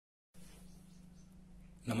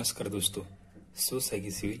नमस्कार दोस्तों, society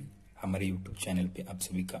civil हमारे यूट्यूब चैनल पे आप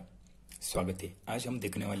सभी का स्वागत है। आज हम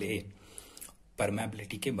देखने वाले हैं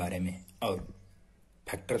परमेबिलिटी के बारे में और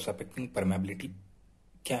फैक्टर्स अफेक्टिंग परमेबिलिटी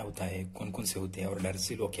क्या होता है, कौन कौन से होते हैं और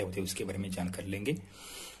डार्सी लॉ क्या होते हैं उसके बारे में जानकारी लेंगे।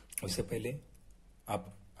 उससे पहले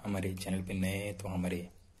आप हमारे चैनल पे नए हैं तो हमारे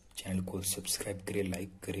चैनल को सब्सक्राइब करें,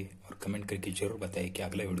 लाइक करें और कमेंट करके जरूर बताएं कि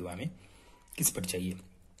अगला वीडियो हमें किस पर चाहिए।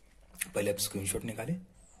 पहले आप स्क्रीनशॉट निकालें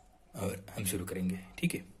और हम शुरू करेंगे,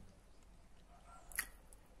 ठीक है।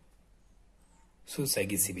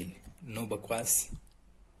 सोसाइटी सिविल, नो बकवास,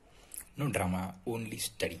 नो ड्रामा, ओनली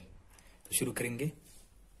स्टडी। तो शुरू करेंगे।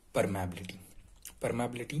 परमेबिलिटी।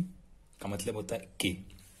 परमेबिलिटी का मतलब होता है कि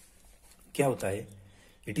क्या होता है?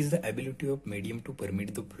 It is the ability of medium to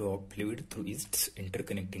permit the flow of fluid through it's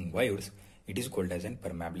interconnecting wires. It is called as an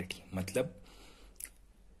permeability. मतलब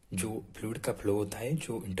जो फ्लूइड का फ्लो होता है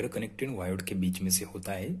जो इंटरकनेक्टेड वायर के बीच में से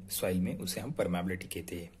होता है सॉइल में, उसे हम परमेबिलिटी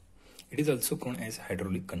कहते हैं। It is also called as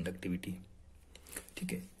hydraulic conductivity,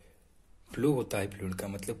 ठीक है। फ्लो होता है फ्लूइड का,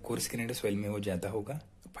 मतलब कोर्स ग्रेनेड सॉइल में वो ज्यादा होगा,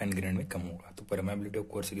 फाइन ग्रेनेड में कम होगा। तो permeability of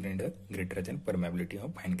course grenade greater than permeability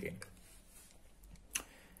of fine grenade.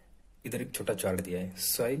 इधर एक छोटा चार्ट दिया है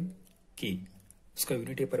सॉइल की, उसका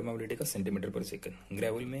यूनिट है परमेबिलिटी का सेंटीमीटर पर सेकंड।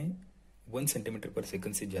 ग्रेवल में 1 सेंटीमीटर पर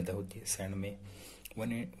सेकंड से ज्यादा होती है, सैंड में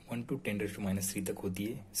 1 to 10⁻³ तक होती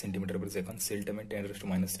है सेंटीमीटर पर सेकंड, सिल्ट में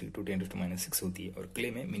 10⁻³ to 10⁻6 होती है और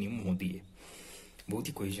क्ले में मिनिमम होती है। बहुत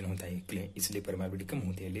ही कोहेजन होता है क्ले, इसलिए परमेबिलिटी कम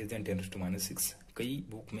होती है, लेस देन 10⁻6। कई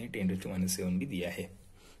बुक में 10⁻7 भी दिया है।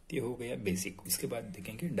 तो ये हो गया बेसिक। इसके बाद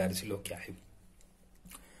देखेंगे डार्सी लॉ क्या है।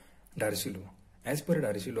 Darcy law, as per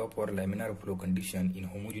Darcy law for laminar flow condition in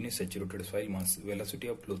homogeneous saturated soil mass velocity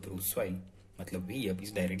of flow through soil, मतलब Vf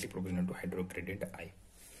is directly proportional to hydraulic gradient I।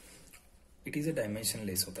 It is a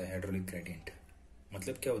dimensionless होता है hydraulic gradient.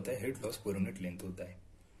 मतलब क्या होता है? Head loss per unit length होता है।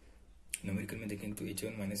 Numerical में देखेंगे तो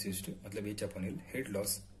H1 - H2 मतलब H/L। हेड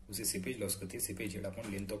लॉस उसे सीपेज लॉस करती है, seepage head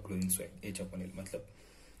upon length of flow in soil H/L। मतलब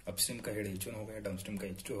अपस्ट्रीम का हेड H1 हो गया, डाउनस्ट्रीम का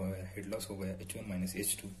H2 हो गया, हेड लॉस हो गया H1 -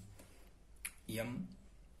 H2। M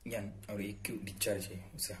N और एक Q डिस्चार्ज है,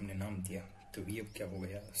 उसे हमने नाम दिया। तो Vf क्या हो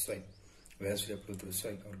गया? Soil velocity of flow through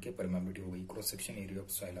soil, और क्या परमेबिलिटी हो गई? Cross section area of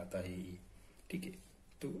soil आता है ये, ठीक है।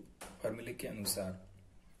 तो फॉर्मूले के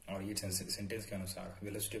अनुसार और ये सेंटेंस के अनुसार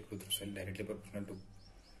velocity of flow through soil directly proportional to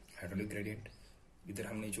hydraulic gradient. इधर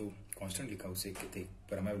हमने जो कांस्टेंट लिखा उसे कहते हैं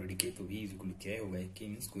परमेबिलिटी के, तो V इक्वल क्या हो गया? कि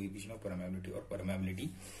मींस कोएफिशिएंट ऑफ परमेबिलिटी, और परमेबिलिटी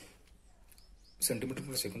सेंटीमीटर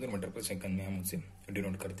पर सेकंड और मीटर पर सेकंड में हम उसे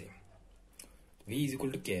डिनोट करते हैं। V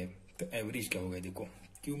इक्वल क्या है? तो एवरेज क्या हो गया? देखो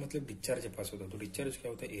क्यों, मतलब डिस्चार्ज पास होता है, तो डिस्चार्ज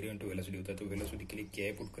क्या होता है? एरिया इंटू वेलोसिटी होता है। तो वेलोसिटी के लिए क्या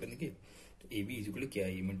है पुट करेंगे? तो AB इक्वल क्या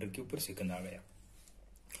है? मीटर के ऊपर सेकंड आ गया।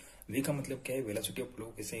 V का मतलब क्या है? वेलोसिटी ऑफ फ्लो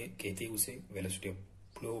कैसे कहते हैं उसे? वेलोसिटी ऑफ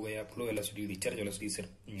फ्लो हो गया, flow velocity, discharge velocity,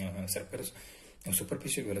 surface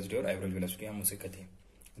superficial velocity और एवरेज वेलोसिटी हम उसे कहते हैं।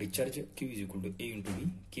 Discharge Q is equal to A into B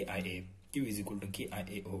KIA। Q is equal to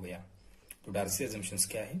KIA हो गया। तो डार्सी अजम्पशंस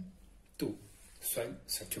क्या है? तो सॉइल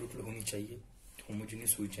सैचुरेटेड होनी चाहिए,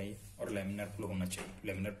 होमोजेनियस होनी चाहिए और लैमिनार फ्लो होना चाहिए।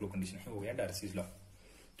 लैमिनार फ्लो कंडीशन है, हो गया डार्सीज लॉ।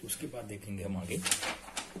 तो उसके बाद देखेंगे हम आगे।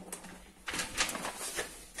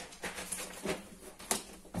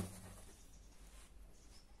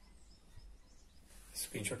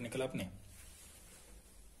 स्क्रीनशॉट निकला आपने?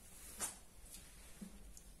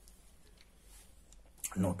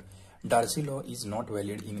 Note, Darcy law is not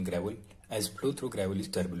valid in gravel as flow through gravel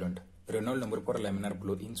is turbulent. Reynold number for laminar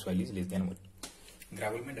flow in soil is less than 1।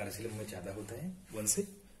 Gravel में डार्सी लॉ ज्यादा होता है 1 से,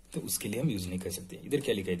 तो उसके लिए हम यूज नहीं कर सकते। इधर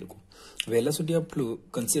क्या लिखा है देखो, velocity of flow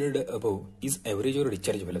considered above is average और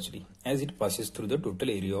discharge velocity as it passes through the total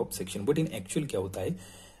area of section. But in actual क्या होता है?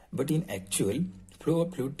 But in actual flow of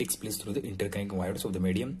fluid takes place through the interconnecting wires of the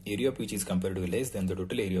medium, area of which is comparatively less than the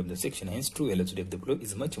total area of the section. Hence, true velocity of the flow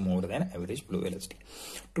is much more than average flow velocity.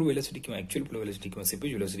 True velocity क्यों? actual flow velocity क्यों?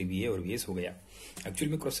 Seepage velocity VA और VS हो गया।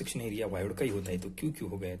 Actual में cross section area wire का ही होता है, तो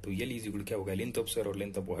Q हो गया। तो L इज इक्वल क्या हो गया? लेंथ ऑफ सर और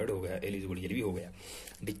लेंथ ऑफ हेड हो गया, L इज इक्वल LV हो गया।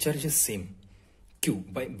 Discharge same Q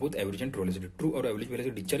by both average and true velocity. True और एवरेज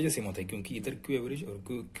वेलोसिटी डिस्चार्ज सेम होता है, क्योंकि इधर Q एवरेज और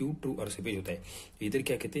Q ट्रू और सीपेज होता है। इधर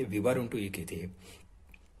क्या कहते हैं? V बार इंटू A कहते हैं,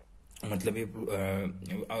 मतलब ये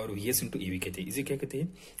और VS इंटू EV कहते हैं। इसे क्या कहते हैं?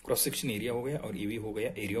 क्रॉस सेक्शन एरिया हो गया और EV हो गया,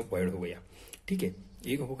 एरिया ऑफ वायर हो गया, ठीक है।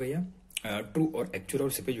 एक हो गया ट्रू और एक्चुअल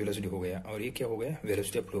और सीपेज वेलोसिटी हो गया, और ये क्या हो गया?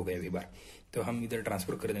 वेलोसिटी ऑफ फ्लो हो गया V बार। तो हम इधर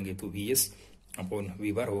ट्रांसफर कर देंगे, तो VS अपॉन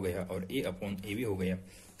V बार हो गया और A अपॉन AV हो गया।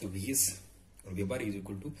 तो VS और V bar is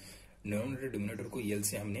equal to numerator denominator को EL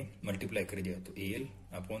से हमने मल्टीप्लाई कर दिया, तो AL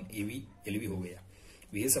अपॉन AV LV हो गया।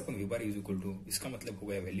 VS upon V bar is equal to, इसका मतलब हो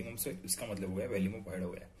गया वॉल्यूम ऑफ सॉइल, इसका मतलब हो गया वॉल्यूम ऑफ वायर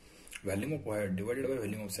हो गया। Volume of wire divided by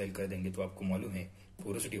volume of soil कर देंगे तो आपको मालूम है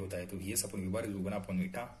पोरोसिटी होता है। तो VS upon V bar is 1 upon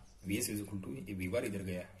eta VS is equal to ये वी बार इधर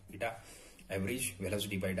गया, इटा average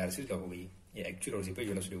velocity bye Darcy law हो गई, ये एक्चुअल और सीपेज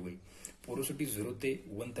वेलोसिटी हो गई। पोरोसिटी 0 से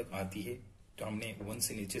 1 तक आती है तो हमने 1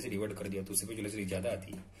 से नीचे से डिवाइड कर दिया तो सीपेज वेलोसिटी ज्यादा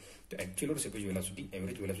आती है। तो एक्चुअल और seepage velocity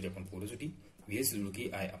average velocity upon porosity VS is equal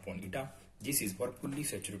to I upon इटा, this is for fully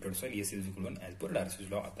saturated soil, ये is equal to as per Darcy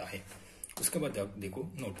law आता है। उसके बाद आप देखो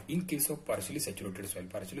note, in case of partially saturated soil,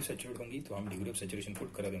 partially saturate होंगी तो हम डिग्री ऑफ सैचुरेशन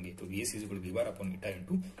पुट करा देंगे, तो VS is equal to we bar upon इटा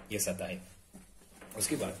इनटू एस आता है।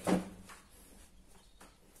 उसके बाद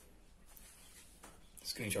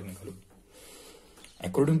स्क्रीनशॉट निकालो,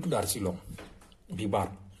 according to Darcy law we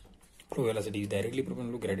bar flow velocity directly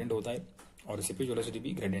proportional to gradient होता है और सीपेज वेलोसिटी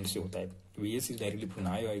भी ग्रेडियंट से होता है। वीएस इज डायरेक्टली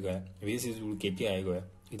प्रोपोर्शनल आएगा, वीएस इज केपी आएगा,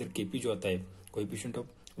 इधर केपी जो आता है कोएफिशिएंट ऑफ,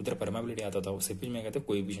 उधर परमेबिलिटी आता था, सीपेज में कहते हैं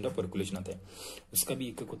कोएफिशिएंट ऑफ पर्कुलेशन आता है, उसका भी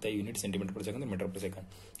एक होता है यूनिट सेंटीमीटर पर सेकंड मीटर पर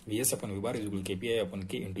second. VS upon we bar is equal KP आई अपन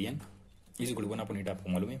के इंटू एन इज इक्वल 1 अपन ईटा, आपको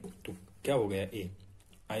मालूम है। तो क्या हो गया, ए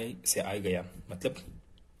आई से आई गया मतलब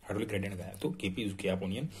हाइड्रोलिक ग्रेडियंट गया, तो केपी यूज किया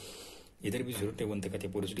अपन एन, इधर भी 0 से 1 तक आती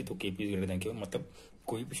है पोरोसिटी, तो केपी इज ग्रेटर देन के, मतलब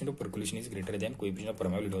coefficient of percolation is greater than coefficient of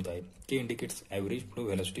permeability होता है। के indicates average flow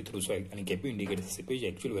velocity through soil and KP indicates seepage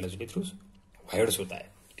actual velocity through wires होता है।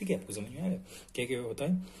 ठीक है, आपको समझ में आ रहा है क्या होता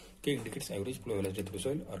है, के indicates average flow velocity through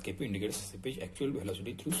soil और KP indicates seepage actual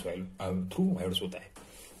velocity through soil through wires होता है।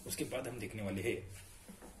 उसके बाद हम देखने वाले हैं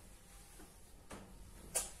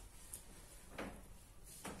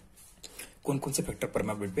कौन कौन से फैक्टर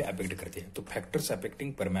परमेबिलिटी पे अफेक्ट करते हैं। तो factors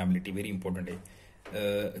affecting permeability very important है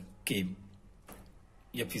कि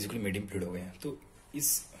या फिजिकली मीडियम फ्लूइड हो गए हैं, तो इस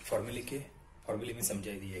फॉर्मूले में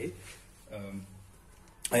समझाई दिया है,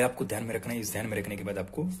 आपको ध्यान में रखना है। इस ध्यान में रखने के बाद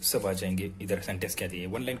आपको सब आ जाएंगे। इधर सेंटेंस क्या दिए,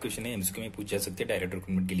 1 लाइन क्वेश्चन है, एमसीक्यू में पूछ जा सकते हैं डायरेक्ट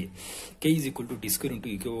रिक्रूटमेंट के लिए। के is equal to D square into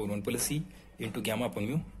इक्यू 1 plus C into gamma upon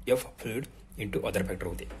mu F fluid into other factor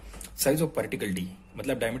होते हैं। साइज ऑफ पार्टिकल डी,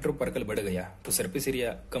 मतलब डायमीटर ऑफ पार्टिकल बढ़ गया तो सरफेस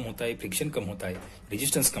एरिया कम होता है, फ्रिक्शन कम होता है,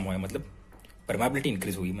 रेजिस्टेंस कम हुआ है, मतलब परमेबिलिटी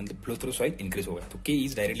इंक्रीज होगी, मतलब फ्लो थ्रू सॉइल इंक्रीज होगा। तो के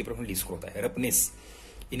is directly proportional D square होता है। रफनेस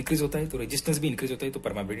इंक्रीज होता है तो रेजिस्टेंस भी इंक्रीज होता है, तो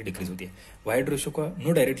परमेबिलिटी डिक्रीज होती है। वाइड रेशियो का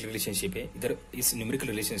नो डायरेक्ट रिलेशनशिप है, इधर इस न्यूमेरिकल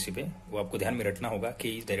रिलेशनशिप है, वो आपको ध्यान में रखना होगा कि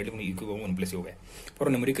इज डायरेक्टली इक्वल 1 प्लस हो गया। For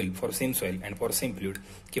numerical for same soil and for same fluid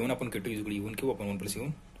के 1 अपन के 2 is equal one Q upon 1 plus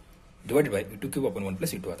one divided by 2 Q upon 1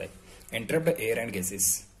 plus 2 आता है। एंट्रैप्ड एयर एंड गैसेस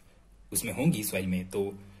उसमें होंगी सॉइल में,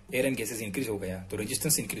 तो एयर एंड गैसेस इंक्रीज हो गया तो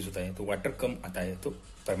रेजिस्टेंस इंक्रीज होता है, तो वाटर कम आता है तो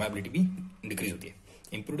परमेबिलिटी भी डिक्रीज होती है।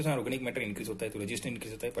 इंप्रूव्ड ऑर्गेनिक मैटर इंक्रीज होता है तो रेजिस्टेंस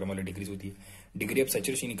इंक्रीज होता है, परमेबिलिटी डिक्रीज होती है। डिग्री ऑफ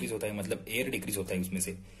सैचुरेशन इंक्रीज होता है, मतलब एयर डिक्रीज होता है उसमें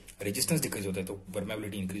से, रेजिस्टेंस डिक्रीज होता है तो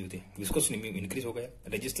परमेबिलिटी इंक्रीज होती है। विस्कोसिटी इंक्रीज हो गया,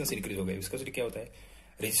 रेजिस्टेंस इंक्रीज हो गया, विस्कोसिटी क्या होता है,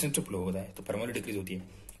 रेजिस्टेंस टू फ्लो होता है तो परमेबिलिटी डिक्रीज होती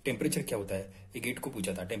है। टेम्परेचर क्या होता है, ये गेट को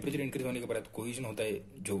पूछा था, टेम्परेचर इंक्रीज होने के बाद कोहेजन होता है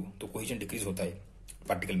जो, तो कोहेजन डिक्रीज होता है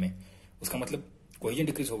पार्टिकल में, उसका मतलब कोहेजन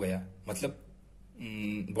डिक्रीज हो गया, मतलब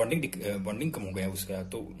बॉन्डिंग कम हो गया उसका,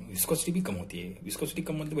 तो विस्कोसिटी भी कम होती है। विस्कोसिटी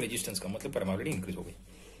कम मतलब रेजिस्टेंस कम, मतलब परमेबिलिटी इंक्रीज हो गई।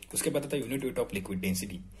 उसके बाद आता है unit weight of liquid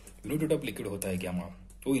density. Unit weight of liquid होता है क्या,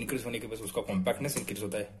 वो इंक्रीज होने के बाद उसका कॉम्पैक्टनेस इंक्रीज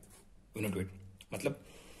होता है। यूनिट वेट मतलब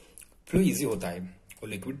फ्लो इजी होता है, और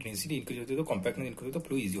लिक्विड डेंसिटी इंक्रीज होती है तो कॉम्पैक्टनेस इंक्रीज होता है, तो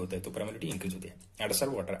फ्लो इजी होता है तो परमेबिलिटी इंक्रीज होती है। एडसर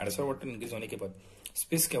वाटर इंक्रीज होने के बाद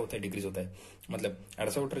स्पेस क्या होता है, डिक्रीज होता है, मतलब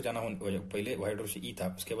एडसर वाटर जाना पहले वाइड वाटर से ई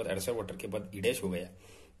था, उसके बाद एडसर वाटर के बाद ई डैश हो गया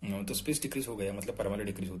तो स्पेस डिक्रीज हो गया, मतलब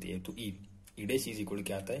परमेबिलिटी डिक्रीज होती है। तो ई डैश इज इक्वल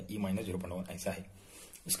क्या आता है, ई माइनस 0.1 ऐसा है।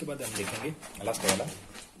 उसके बाद हम देखेंगे लास्ट वाला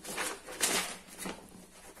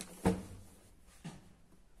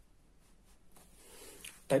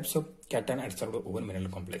types of cation adsorbed over mineral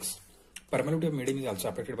complex. Permeability of medium is also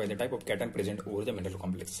affected by the type of cation present over the mineral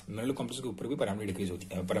complex. Mineral complex के ऊपर भी permeability डिक्रीज होती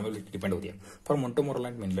है, permeability डिपेंड होती है। For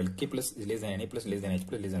monomer mineral K plus is less than Na plus less than H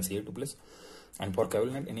plus less than Ca2 plus, and for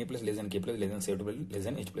covalent Na plus less than K plus less than Ca2 plus less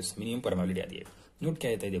than H plus minimum permeability आती है। Note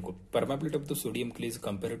क्या आता है देखो, permeability of the sodium clay is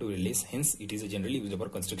comparatively less, hence it is generally used for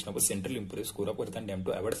construction of a central impervious core of earthen dam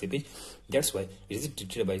to avoid seepage. That's why it is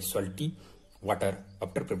treated by salty water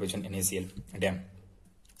after preparation NaCl dam.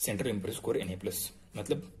 Central impress core Na+,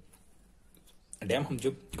 मतलब dam हम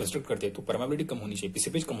जब construct करते हैं तो permeability कम होनी चाहिए,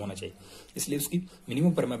 seepage कम होना चाहिए, इसलिए उसकी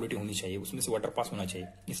मिनिमम परमेबिलिटी होनी चाहिए, उसमें से वाटर पास होना चाहिए।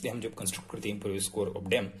 इसलिए हम जब कंस्ट्रक्ट करते हैं इम्प्रेस कोर ऑफ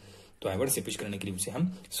डैम तो अवॉइड सीपेज करने के लिए उसे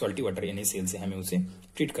हम सॉल्टी वाटर NaCl से हमें उसे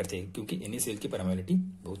ट्रीट करते हैं, क्योंकि NaCl की परमेबिलिटी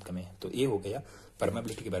बहुत कम है। तो ये हो गया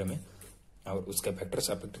परमेबिलिटी के बारे में, और उसका फैक्टर्स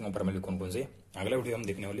अफेक्टिंग परमेबिलिटी कौन कौन से। अगला वीडियो हम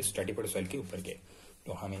देखने वाले स्ट्रैटिफाइड सॉइल के ऊपर के,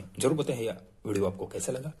 तो हमें जरूर बताइए वीडियो आपको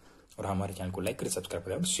कैसा लगा, और हमारे चैनल को लाइक करें, सब्सक्राइब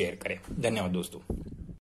करें और शेयर करें। धन्यवाद दोस्तों।